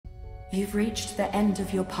You've reached the end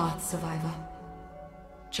of your path, survivor.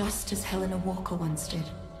 Just as Helena Walker once did.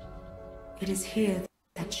 It is here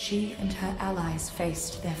that she and her allies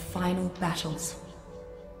faced their final battles.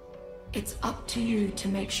 It's up to you to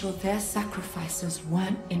make sure their sacrifices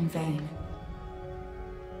weren't in vain.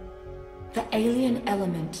 The alien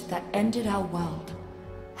element that ended our world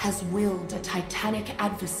has willed a titanic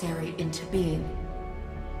adversary into being,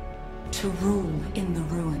 to rule in the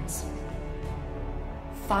ruins.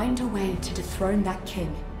 Find a way to dethrone that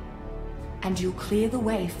king, and you'll clear the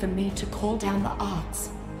way for me to call down the arts,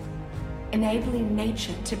 enabling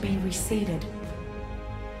nature to be reseeded.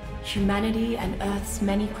 Humanity and Earth's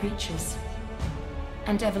many creatures,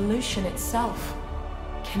 and evolution itself,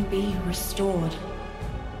 can be restored.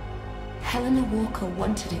 Helena Walker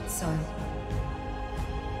wanted it so.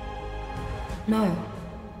 No.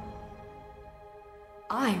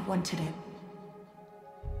 I wanted it.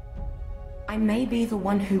 I may be the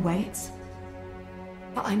one who waits,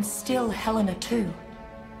 but I'm still Helena too.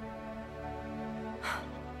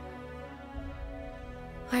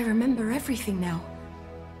 I remember everything now.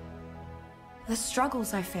 The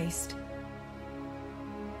struggles I faced.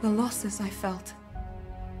 The losses I felt.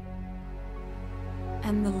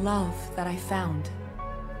 And the love that I found.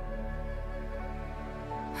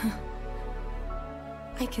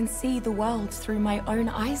 I can see the world through my own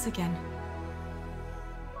eyes again.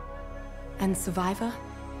 And survivor,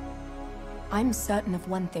 I'm certain of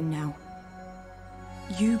one thing now.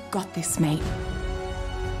 You got this, mate.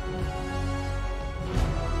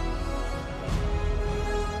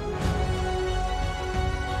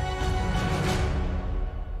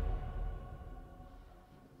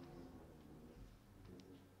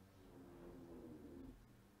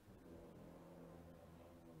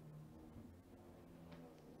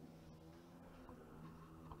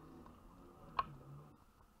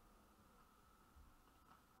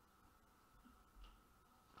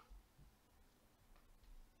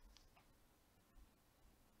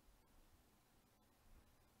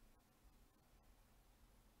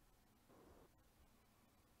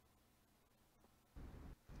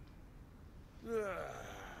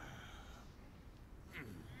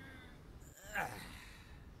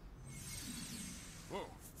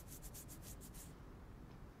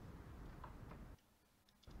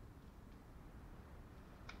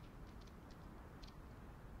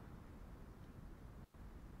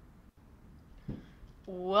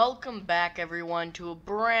 Welcome back everyone to a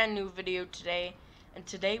brand new video today, and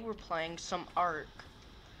today we're playing some Ark.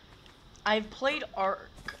 I've played Ark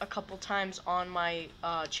a couple times on my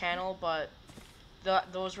channel, but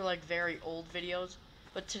those were like very old videos.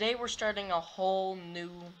 But today we're starting a whole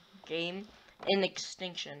new game in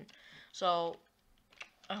Extinction. So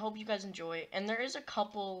I hope you guys enjoy. And there is a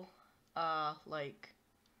couple like,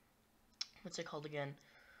 what's it called again?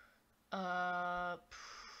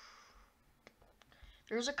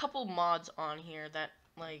 There's a couple mods on here that,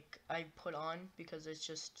 like, I put on because it's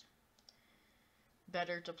just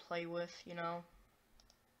better to play with, you know?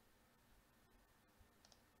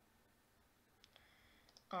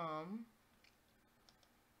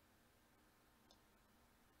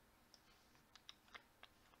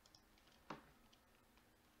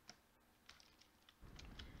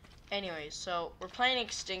 Anyways, so we're playing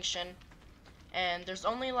Extinction, and there's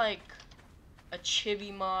only, like, a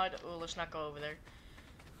chibi mod. Oh, let's not go over there.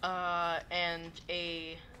 And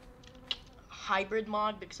a hybrid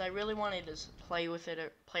mod because I really wanted to play with it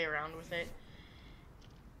or play around with it.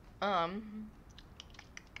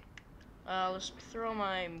 Let's throw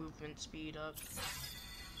my movement speed up.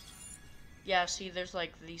 Yeah, see, there's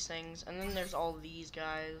like these things, and then there's all these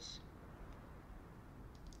guys.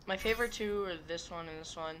 My favorite two are this one and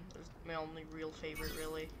this one. They're my only real favorite,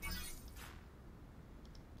 really.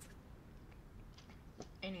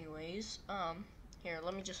 Anyways, here,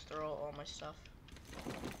 let me just throw all my stuff.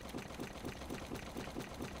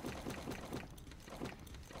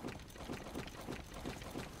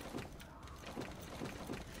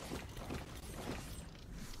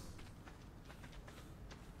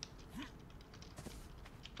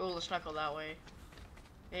 Oh, let's not go that way.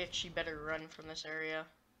 They actually better run from this area.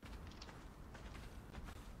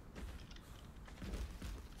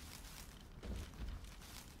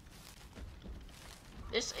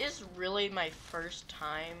 This is really my first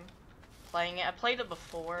time playing it. I played it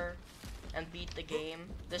before and beat the game.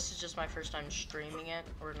 This is just my first time streaming it,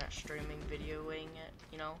 or not streaming, videoing it,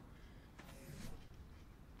 you know.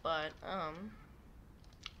 But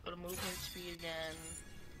go to movement speed again.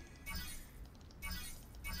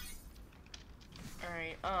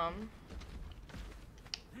 Alright,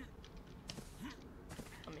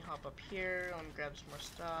 let me hop up here, let me grab some more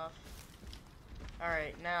stuff.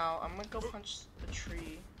 Alright, now I'm gonna go punch the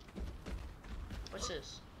tree. What's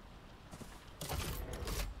this?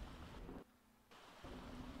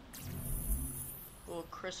 Oh,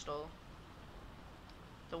 crystal.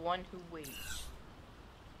 The one who waits.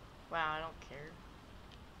 Wow, I don't care.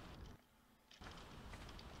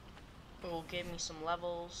 Oh, give me some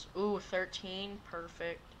levels. Ooh, 13.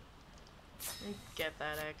 Perfect. Let me get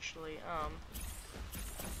that actually.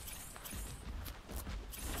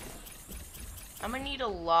 I'm gonna need a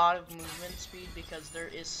lot of movement speed because there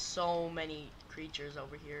is so many creatures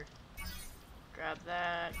over here. Grab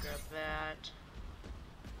that, grab that.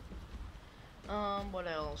 What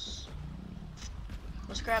else?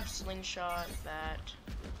 Let's grab slingshot, that.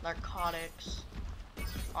 Narcotics.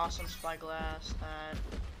 Awesome spyglass, that.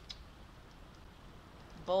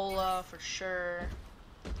 Bola for sure.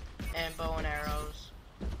 And bow and arrows.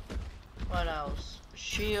 What else?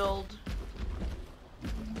 Shield.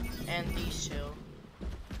 And these two.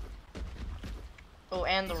 Oh,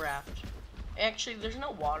 and the raft. Actually, there's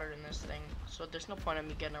no water in this thing, so there's no point in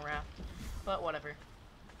me getting a raft. But whatever.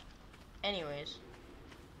 Anyways.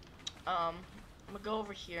 I'm gonna go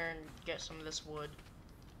over here and get some of this wood.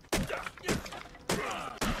 Come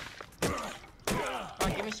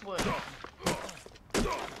on, give me some wood. Damn.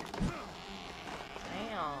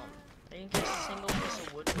 I didn't get a single piece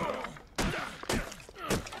of wood.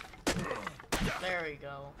 There we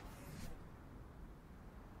go.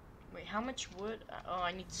 Wait, how much wood? Oh,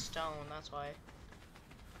 I need stone, that's why.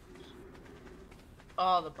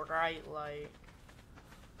 Oh, the bright light.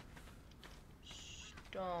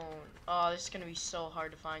 Stone. Oh, this is gonna be so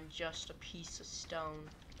hard to find just a piece of stone.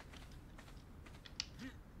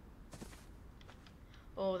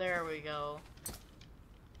 Oh, there we go.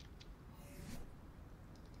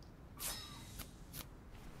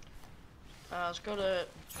 Let's go to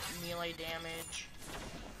melee damage.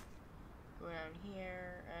 Go down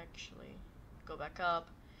here, actually. Go back up.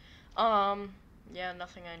 Yeah,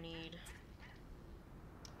 nothing I need.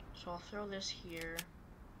 So I'll throw this here.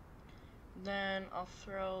 Then I'll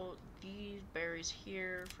throw these berries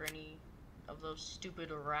here for any of those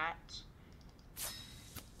stupid rats.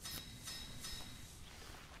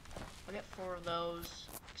 I'll get 4 of those,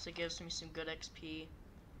 because it gives me some good XP.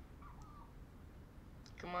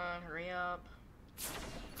 Come on, hurry up.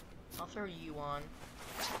 I'll throw you on.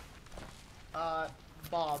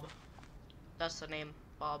 Bob. That's the name,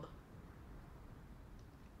 Bob.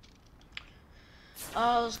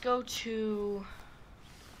 Let's go to...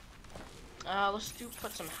 let's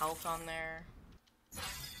put some health on there.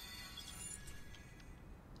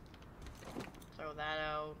 Throw that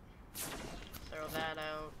out. Throw that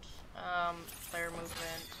out. Player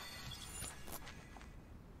movement.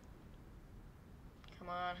 Come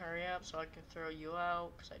on, hurry up so I can throw you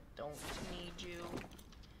out, because I don't need you.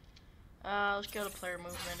 Let's go to player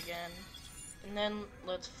movement again. And then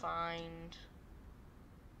let's find...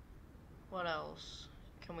 What else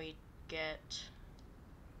can we get?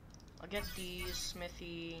 I'll get these,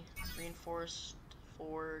 smithy, reinforced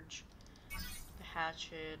forge, the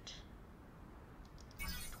hatchet,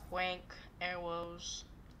 twank, arrows,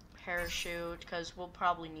 parachute, because we'll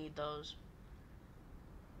probably need those.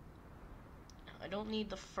 I don't need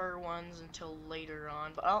the fur ones until later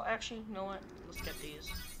on, but I'll actually, you know what? Let's get these.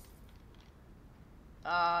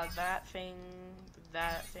 That thing,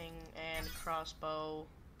 and crossbow.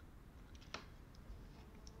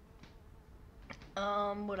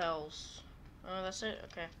 What else? That's it?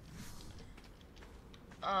 Okay.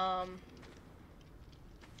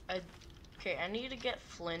 I need to get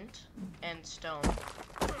flint and stone.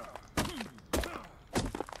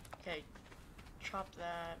 Okay, chop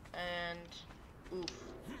that, and oof.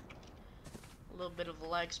 A little bit of a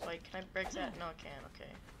lag spike. Can I break that? No, I can't.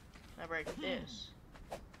 Okay. Can I break this?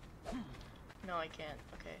 No, I can't.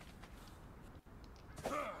 Okay.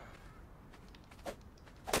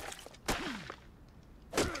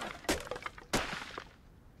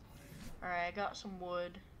 Alright, I got some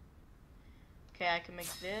wood. Okay, I can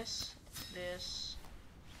make this.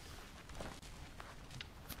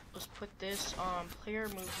 Let's put this on player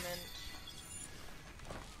movement.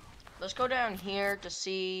 Let's go down here to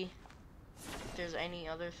see if there's any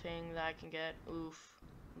other thing that I can get. Oof,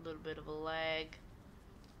 a little bit of a lag.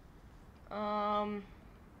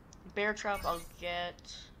 Bear trap, I'll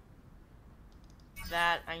get.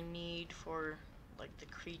 That I need for like the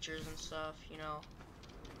creatures and stuff, you know.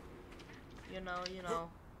 You know.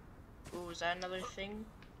 Ooh, is that another thing?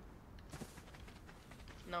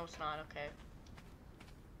 No, it's not. Okay.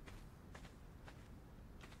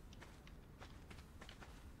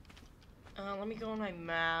 Let me go on my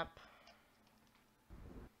map.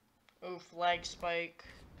 Ooh, lag spike.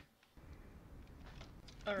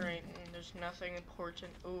 Alright, there's nothing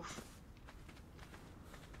important. Oof.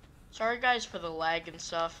 Sorry guys for the lag and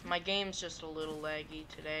stuff. My game's just a little laggy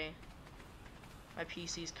today. My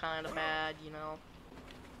PC's kinda bad, you know.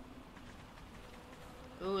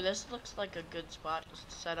 Ooh, this looks like a good spot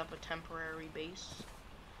to set up a temporary base.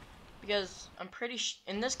 Because I'm pretty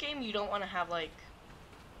in this game you don't want to have like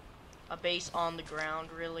a base on the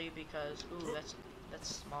ground really, because ooh, that's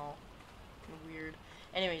small and weird.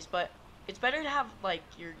 Anyways, but it's better to have like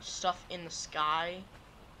your stuff in the sky.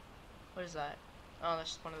 What is that? Oh,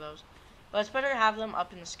 that's just one of those. But it's better to have them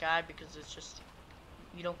up in the sky because it's just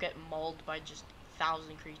you don't get mauled by just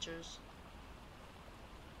 1,000 creatures.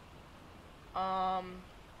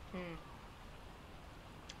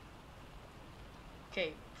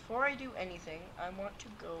 Okay, before I do anything, I want to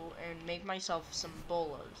go and make myself some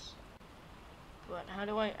bolas. But how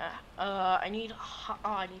do I? I need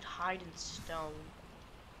hide and stone.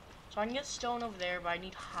 So I can get stone over there, but I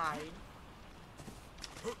need hide.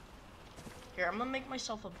 Here, I'm gonna make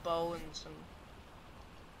myself a bow and some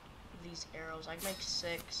of these arrows. I can make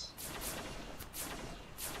 6.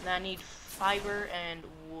 And I need fiber and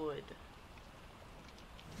wood.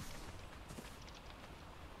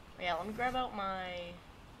 Yeah, let me grab out my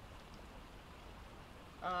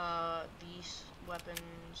these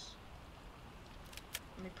weapons.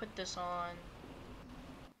 Let me put this on.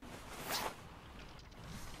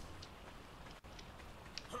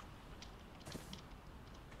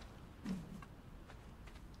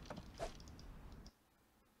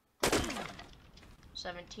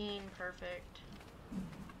 $17, perfect.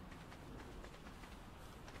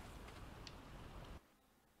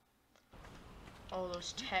 Oh,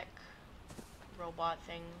 those tech robot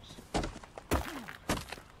things.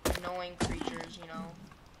 Annoying creatures, you know.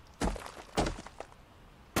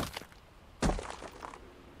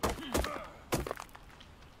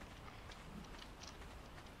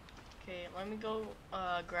 Okay, let me go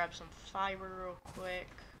grab some fiber real quick.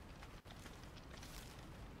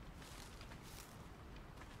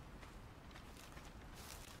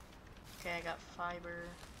 Okay, I got fiber.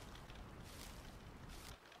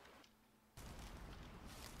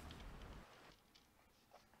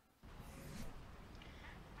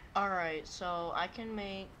 Alright, so I can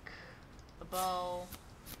make a bow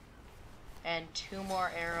and 2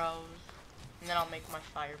 more arrows, and then I'll make my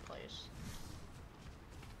fireplace.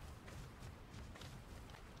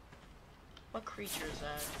 What creature is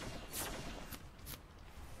that?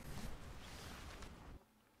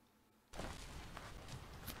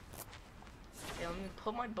 Okay, let me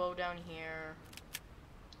put my bow down here.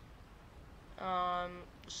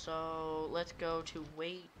 So let's go to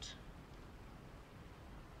wait.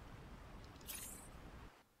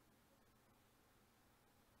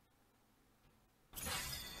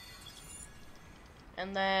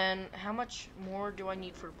 And then, how much more do I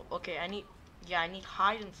need for, okay, I need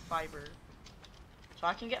hide and fiber. So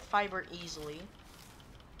I can get fiber easily.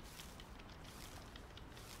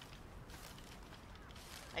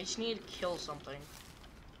 I just need to kill something.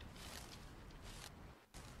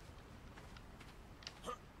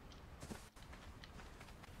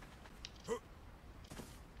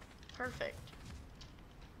 Perfect.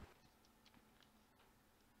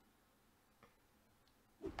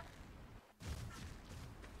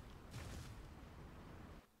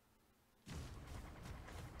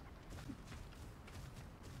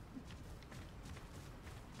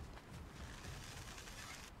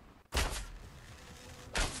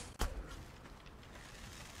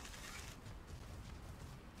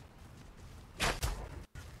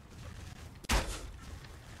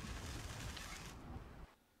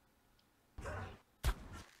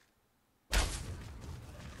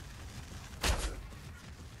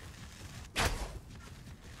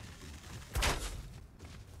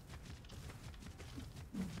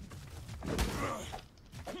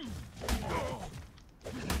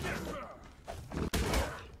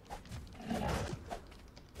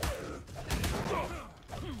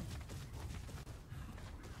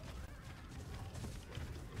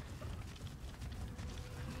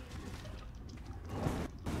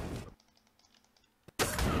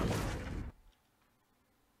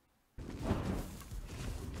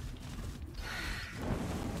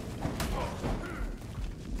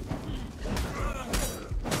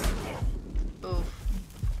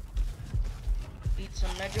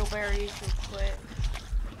 Medjo berries real quick.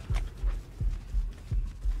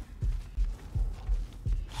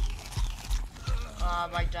 I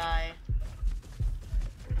might die.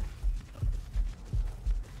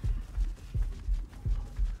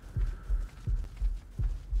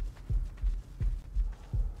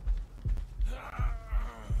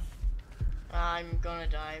 I'm gonna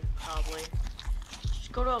die, probably. Just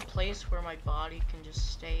Just go to a place where my body can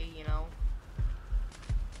just stay, you know.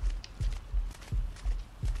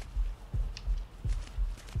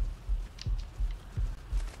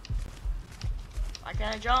 Why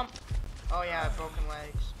can't I jump? Oh yeah, I have broken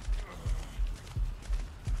legs.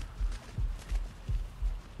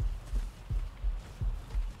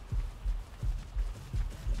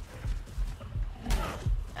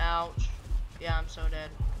 Ouch. Yeah, I'm so dead.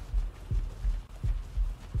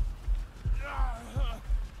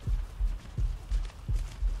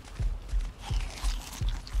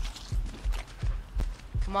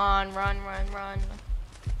 Come on, run, run, run.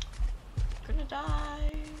 Gonna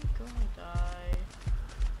die. Gonna die.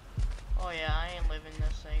 Oh yeah, I ain't living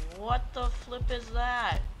this thing. What the flip is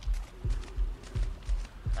that?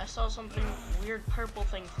 I saw something weird purple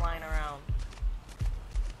thing flying around.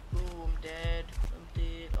 Ooh, I'm dead. I'm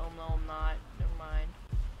dead. Oh no, I'm not. Never mind.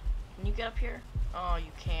 Can you get up here? Oh,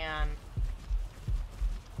 you can.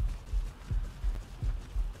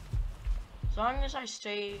 As long as I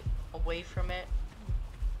stay away from it,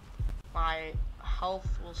 my health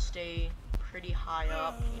will stay pretty high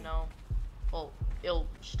up, you know. Well, it'll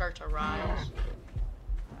start to rise.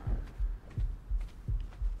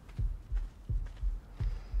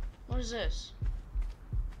 What is this?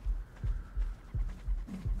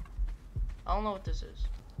 I don't know what this is.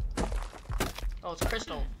 Oh, it's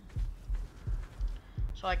crystal.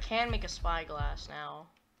 So I can make a spyglass now.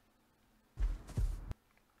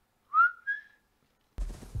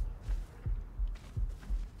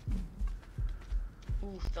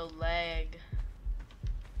 Oof, the leg.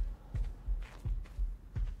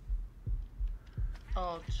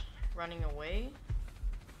 Oh, it's running away?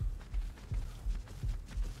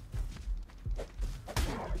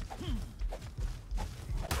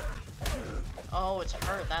 Oh, it's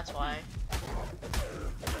hurt, that's why.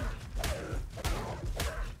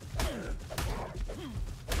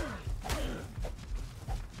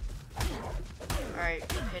 Alright,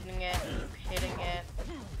 keep hitting it, keep hitting it.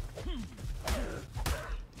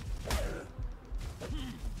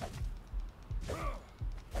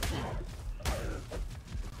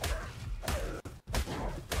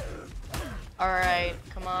 Alright,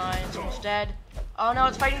 come on, it's almost dead. Oh no,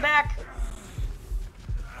 it's fighting back!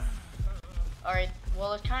 Alright,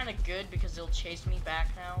 well it's kinda good because it'll chase me back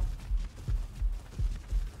now.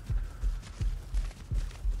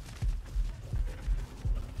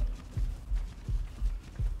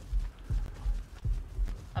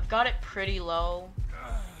 I've got it pretty low.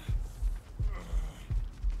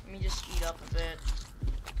 Let me just eat up a bit.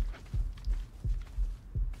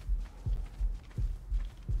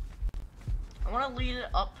 I want to lead it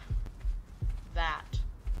up that.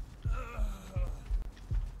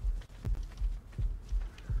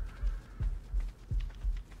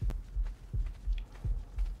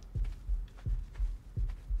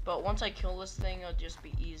 But once I kill this thing, it'll just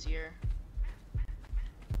be easier.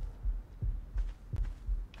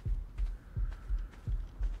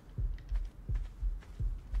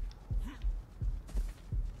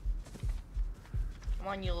 Come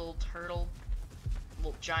on, you little turtle.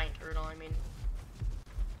 Little giant turtle, I mean.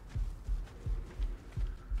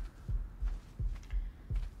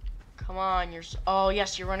 Come on, you're oh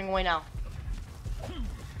yes, you're running away now.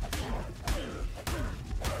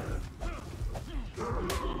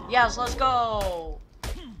 Yes, let's go.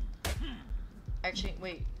 Actually,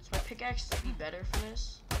 wait, does my pickaxe be better for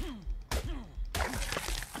this?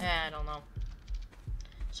 I don't know.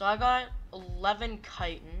 So I got 11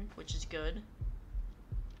 chitin, which is good.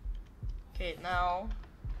 Okay, now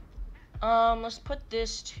let's put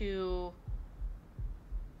this to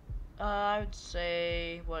I would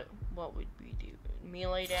say what would we do?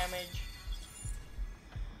 Melee damage.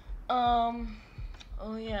 Oh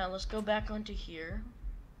yeah, let's go back onto here.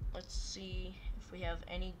 Let's see if we have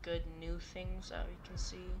any good new things that we can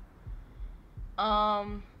see.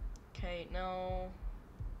 Okay, no.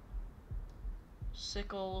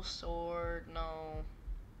 Sickle, sword, no.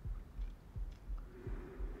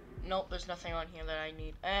 Nope, there's nothing on here that I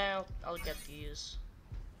need. I'll get these.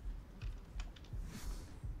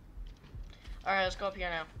 Alright, let's go up here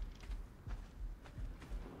now.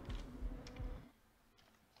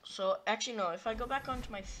 So, actually no, if I go back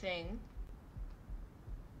onto my thing,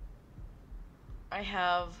 I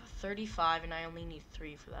have 35 and I only need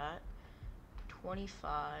 3 for that.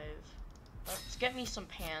 25. Let's get me some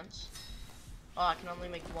pants. Oh, I can only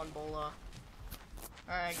make 1 bola.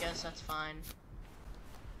 Alright, I guess that's fine.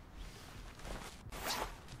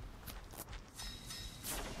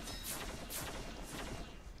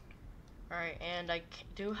 Alright, and I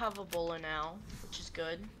do have a bola now, which is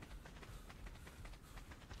good.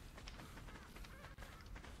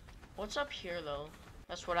 What's up here, though?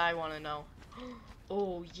 That's what I want to know.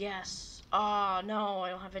 Oh, yes. Ah, no, I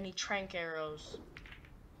don't have any trank arrows.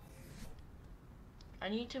 I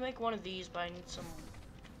need to make one of these, but I need some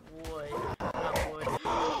wood. Not wood.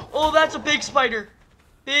 Oh, that's a big spider.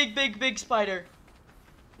 Big, big, big spider.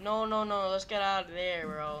 No, no, no. Let's get out of there,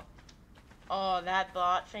 bro. Oh, that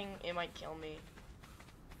bot thing, it might kill me.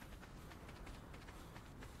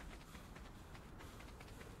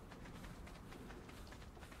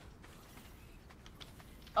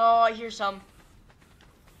 Oh, I hear some.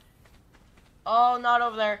 Oh, not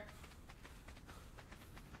over there.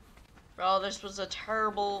 Bro, this was a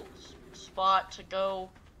terrible spot to go.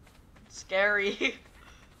 It's scary.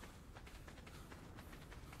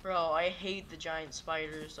 Bro, I hate the giant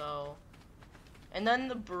spiders, though. And then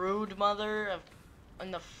the brood mother of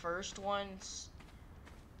in the first ones,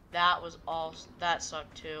 that was all, that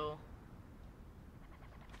sucked too.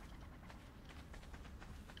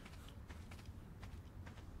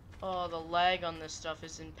 Oh, the lag on this stuff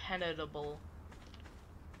is impenetrable.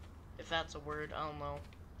 If that's a word, I don't know.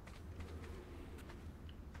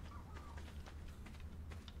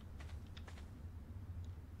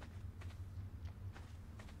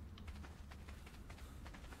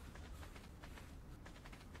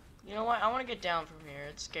 You know what? I want to get down from here.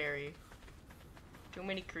 It's scary. Too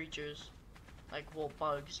many creatures. Like, well,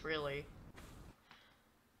 bugs, really.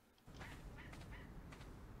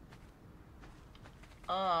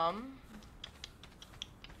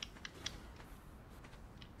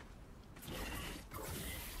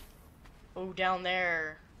 Oh, down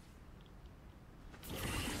there.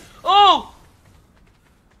 Oh!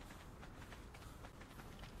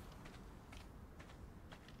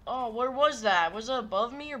 Oh, where was that? Was it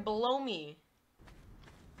above me or below me?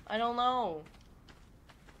 I don't know.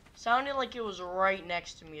 Sounded like it was right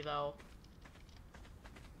next to me, though.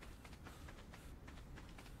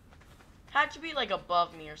 Had to be, like,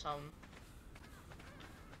 above me or something.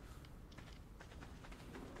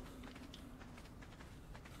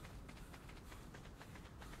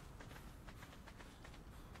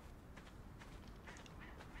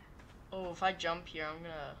 Oh, if I jump here, I'm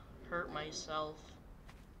gonna hurt myself.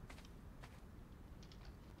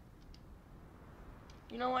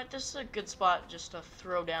 You know what? This is a good spot just to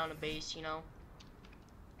throw down a base, you know?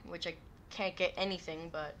 Which I can't get anything,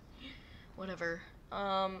 but whatever.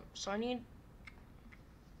 So I need...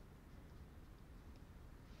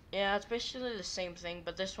 Yeah, it's basically the same thing,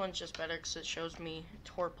 but this one's just better because it shows me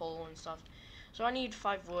torpor and stuff. So I need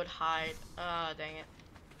 5 wood, hide. Dang it.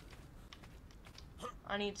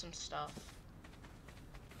 I need some stuff.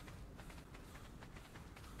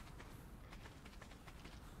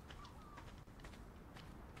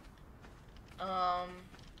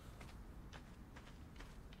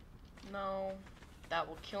 No. That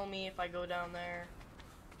will kill me if I go down there.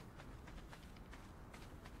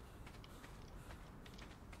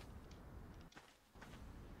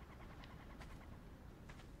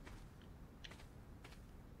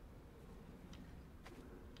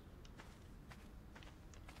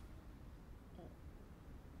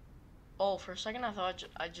 Oh, for a second I thought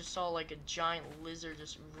I just saw like a giant lizard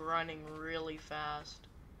just running really fast.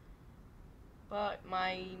 But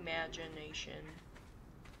my imagination.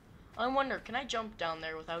 I wonder, can I jump down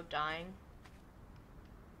there without dying?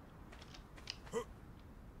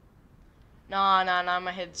 Nah, nah, nah, I'm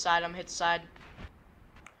gonna hit the side, I'm hit the side.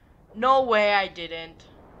 No way I didn't.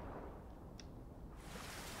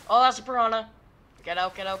 Oh, that's a piranha. Get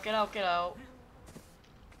out, get out, get out, get out.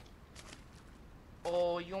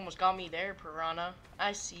 Oh, you almost got me there, piranha.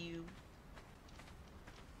 I see you.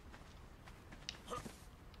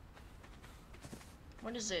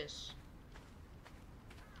 What is this?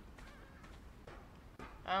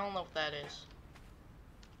 I don't know what that is.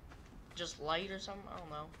 Just light or something? I don't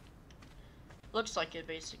know. Looks like it,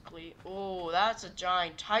 basically. Oh, that's a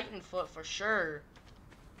giant titan foot for sure.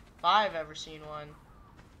 If I've ever seen one.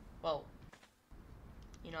 Well,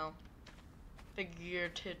 you know,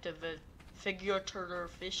 figurative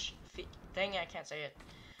fish. Dang it, I can't say it.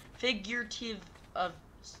 Figurative of,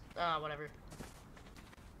 whatever.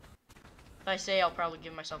 If I say, I'll probably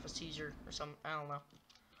give myself a seizure or something. I don't know.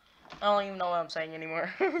 I don't even know what I'm saying anymore.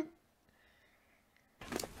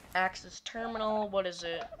 Axis terminal. What is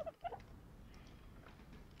it?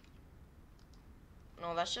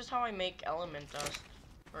 No, that's just how I make element dust.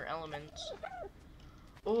 Or elements.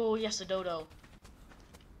 Oh, yes, a dodo.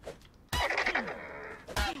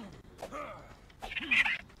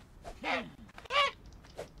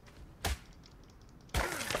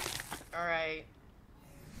 Alright.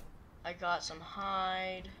 I got some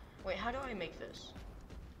hide. Wait, how do I make this?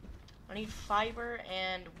 I need fiber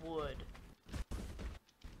and wood.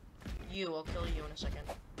 I'll kill you in a second.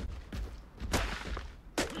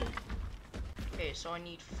 Okay, so I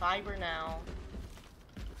need fiber now.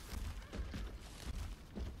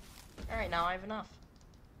 Alright, now I have enough.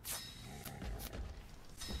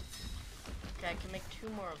 Okay, I can make 2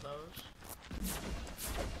 more of those.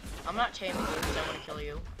 I'm not taming you because I want to kill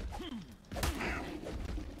you.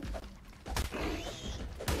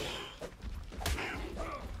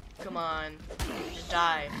 Come on, just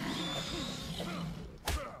die.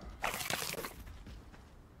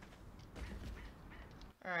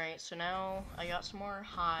 Alright, so now I got some more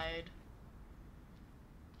hide.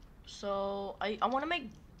 So I want to make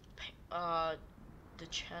the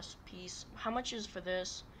chest piece. How much is for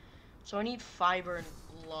this? So I need fiber and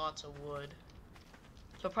lots of wood.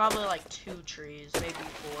 So probably like 2 trees, maybe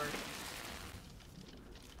 4.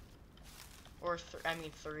 Or I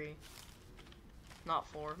mean 3. Not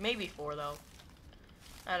 4. Maybe 4 though.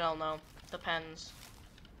 I don't know. Depends.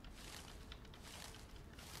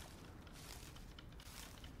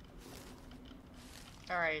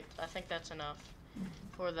 Alright, I think that's enough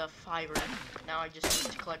for the fiber. Now I just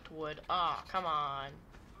need to collect wood. Ah, come on.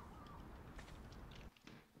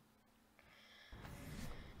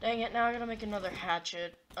 Dang it, now I gotta make another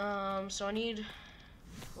hatchet. So I need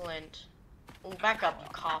flint. Oh, back up, you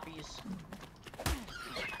copies.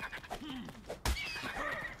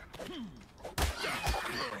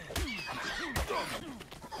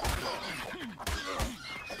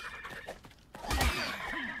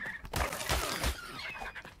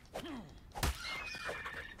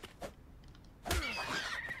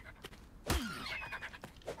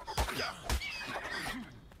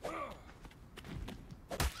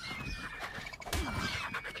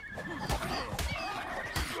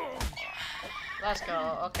 Let's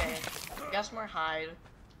go. Okay. Got some more hide.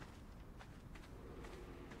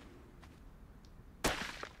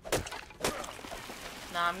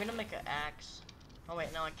 Nah, I'm gonna make an axe. Oh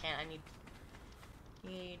wait, no, I can't. I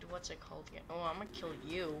need what's it called again? Oh, I'm gonna kill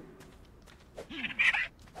you.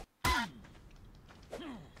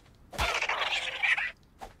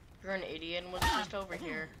 You're an idiot and was just over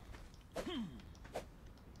here.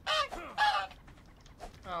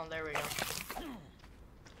 Oh, there we go.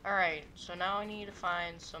 Alright, so now I need to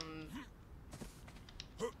find some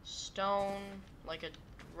stone, like a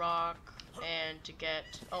rock, and to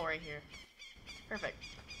get... Oh, right here. Perfect.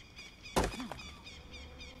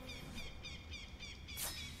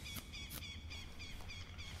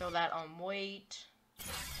 Throw that on weight.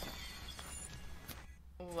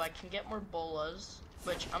 Ooh, I can get more bolas,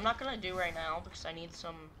 which I'm not gonna do right now because I need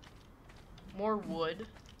some more wood.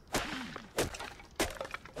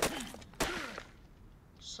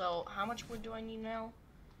 So, how much wood do I need now?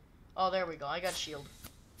 Oh, there we go. I got a shield.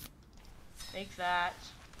 Make that.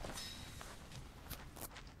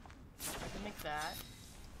 I can make that.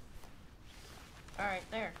 Alright,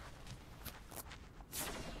 there.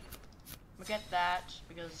 I'm gonna get that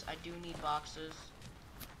because I do need boxes.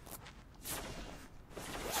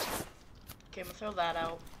 Okay, I'm gonna throw that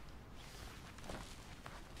out.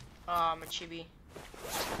 I'm a chibi.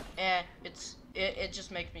 It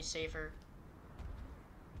just makes me safer.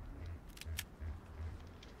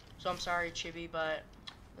 So I'm sorry, Chibi, but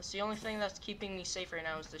that's the only thing that's keeping me safe right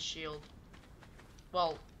now is the shield.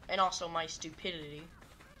 Well, and also my stupidity.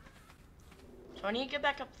 So I need to get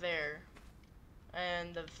back up there.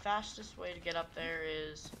 And the fastest way to get up there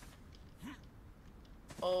is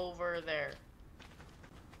over there.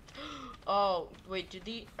 Oh, wait,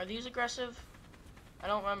 are these aggressive? I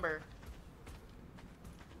don't remember.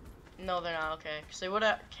 No, they're not, okay. Because they would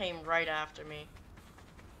have came right after me.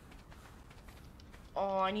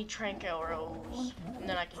 Oh, I need trank arrows, and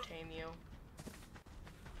then I can tame you.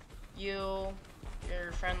 You're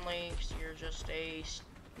friendly, because you're just a...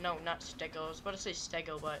 No, not stego. I was about to say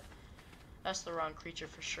stego, but that's the wrong creature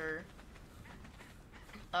for sure.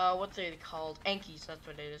 What they called? Ankies, that's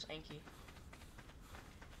what it is, Anki.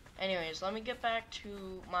 Anyways, let me get back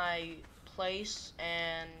to my place,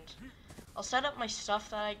 and I'll set up my stuff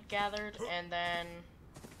that I gathered, and then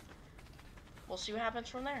we'll see what happens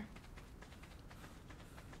from there.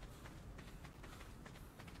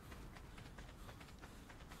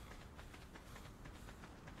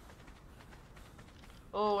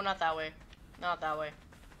 Oh, not that way. Not that way.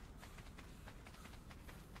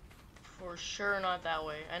 For sure not that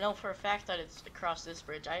way. I know for a fact that it's across this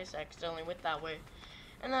bridge. I just accidentally went that way.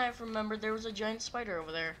 And then I remembered there was a giant spider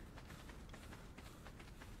over there.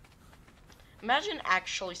 Imagine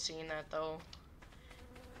actually seeing that, though.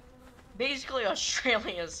 Basically,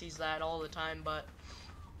 Australia sees that all the time, but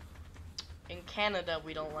in Canada,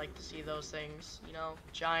 we don't like to see those things. You know,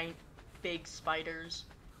 giant, big spiders.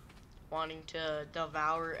 wanting to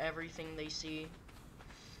devour everything they see.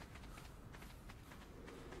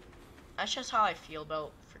 That's just how I feel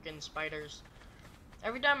about freaking spiders.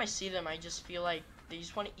 Every time I see them, I just feel like they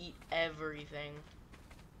just want to eat everything.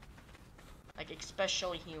 Like,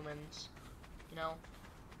 especially humans, you know?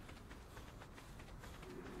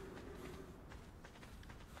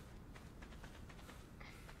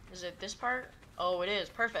 Is it this part? Oh, it is.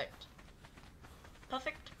 Perfect.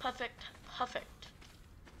 Perfect, perfect, perfect.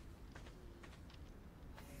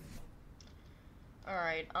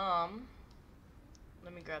 Alright,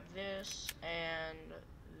 let me grab this and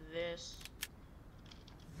this.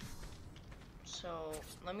 So,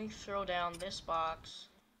 let me throw down this box.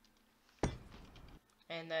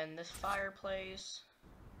 And then this fireplace.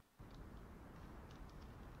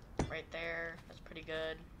 Right there. That's pretty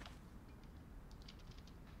good.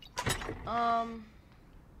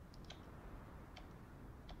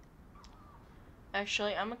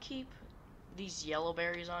 Actually, I'm gonna keep these yellow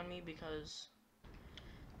berries on me because,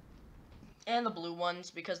 and the blue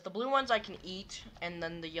ones, because the blue ones I can eat, and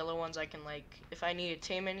then the yellow ones I can, like, if I need to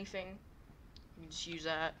tame anything, I can just use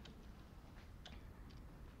that.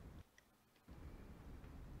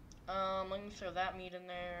 Let me throw that meat in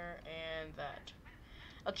there, and that.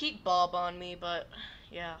 I'll keep Bob on me, but,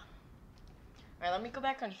 yeah. Alright, let me go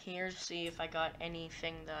back on here to see if I got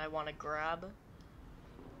anything that I want to grab.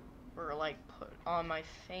 Or, like, put on my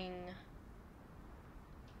thing.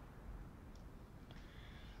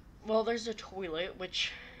 Well, there's a toilet,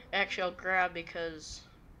 which actually I'll grab because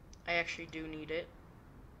I actually do need it.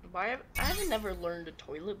 But I haven't never learned a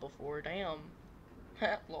toilet before, damn.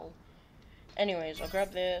 Lol. Anyways, I'll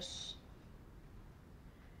grab this.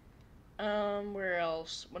 Where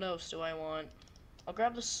else? What else do I want? I'll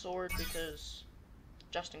grab the sword because,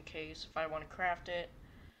 just in case, if I want to craft it.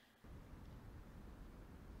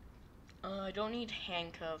 I don't need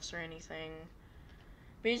handcuffs or anything.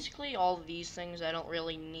 Basically, all of these things I don't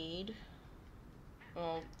really need.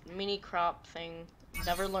 Well, mini crop thing,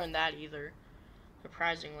 never learned that either,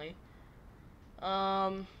 surprisingly.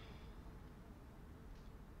 What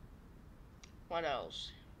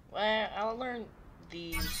else? Well, I'll learn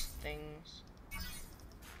these things.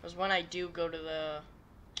 Because when I do go to the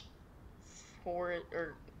forest,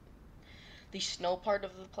 or the snow part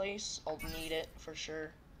of the place, I'll need it for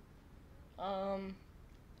sure.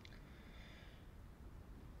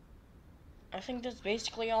 I think that's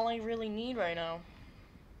basically all I really need right now.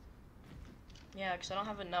 Yeah, because I don't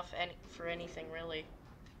have enough for anything, really.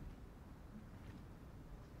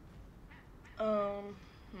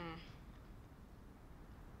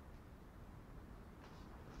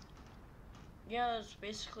 Yeah, that's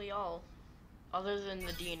basically all. Other than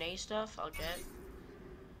the DNA stuff, I'll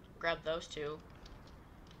grab those two.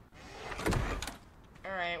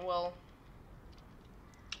 Alright, well,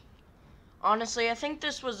 honestly, I think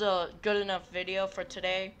this was a good enough video for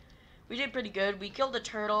today. We did pretty good. We killed a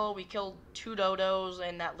turtle, we killed 2 dodos,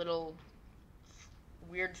 and that little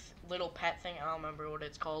weird little pet thing. I don't remember what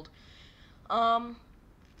it's called.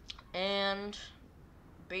 And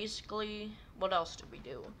basically, what else did we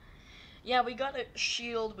do? Yeah, we got a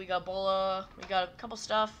shield, we got bola, we got a couple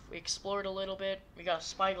stuff, we explored a little bit, we got a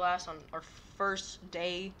spyglass on our first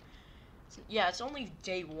day. Yeah, it's only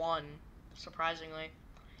day 1, surprisingly.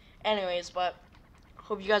 Anyways, but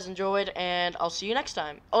hope you guys enjoyed, and I'll see you next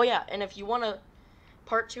time. Oh yeah, and if you want a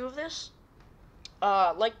part 2 of this,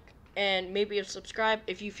 like and maybe subscribe.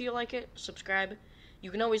 If you feel like it, subscribe.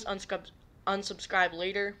 You can always unsubscribe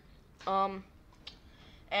later. And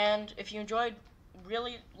if you enjoyed,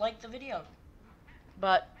 really like the video.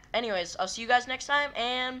 But anyways, I'll see you guys next time,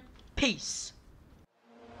 and peace.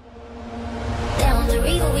 Down the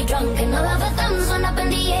river we drunk and all of our thumbs went up in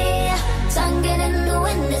the air. Singing in the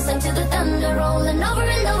wind, it's to the thunder rolling over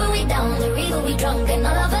and over. We down the river we drunk and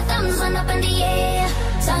all of our thumbs went up in the air.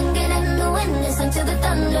 Singing in the wind, it's to the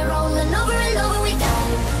thunder rolling over and over. We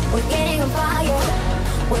down, we're getting on fire,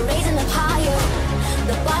 we're raising up higher.